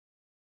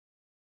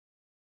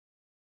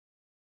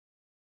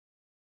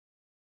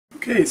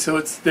Okay, so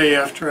it's the day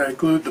after I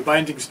glued the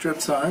binding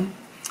strips on,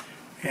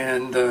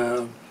 and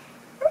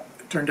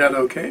it turned out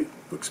okay.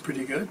 Looks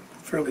pretty good,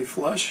 fairly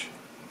flush.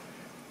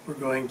 We're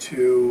going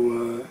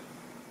to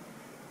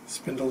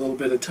spend a little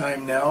bit of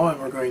time now,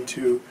 and we're going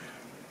to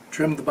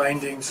trim the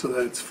binding so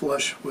that it's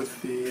flush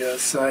with the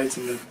sides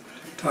and the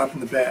top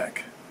and the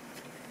back.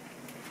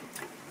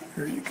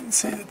 Here you can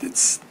see that it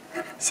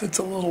sits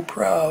a little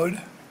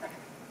proud.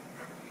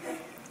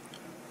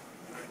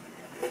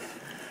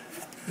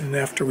 And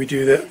after we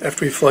do that,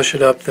 after we flush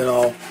it up, then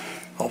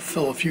I'll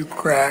fill a few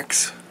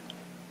cracks,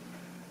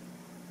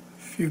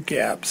 a few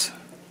gaps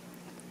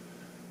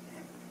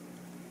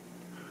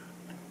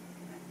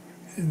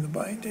in the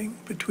binding,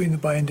 between the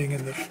binding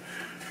and the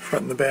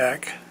front and the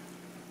back.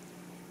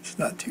 It's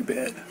not too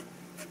bad.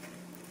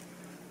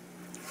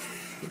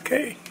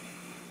 Okay.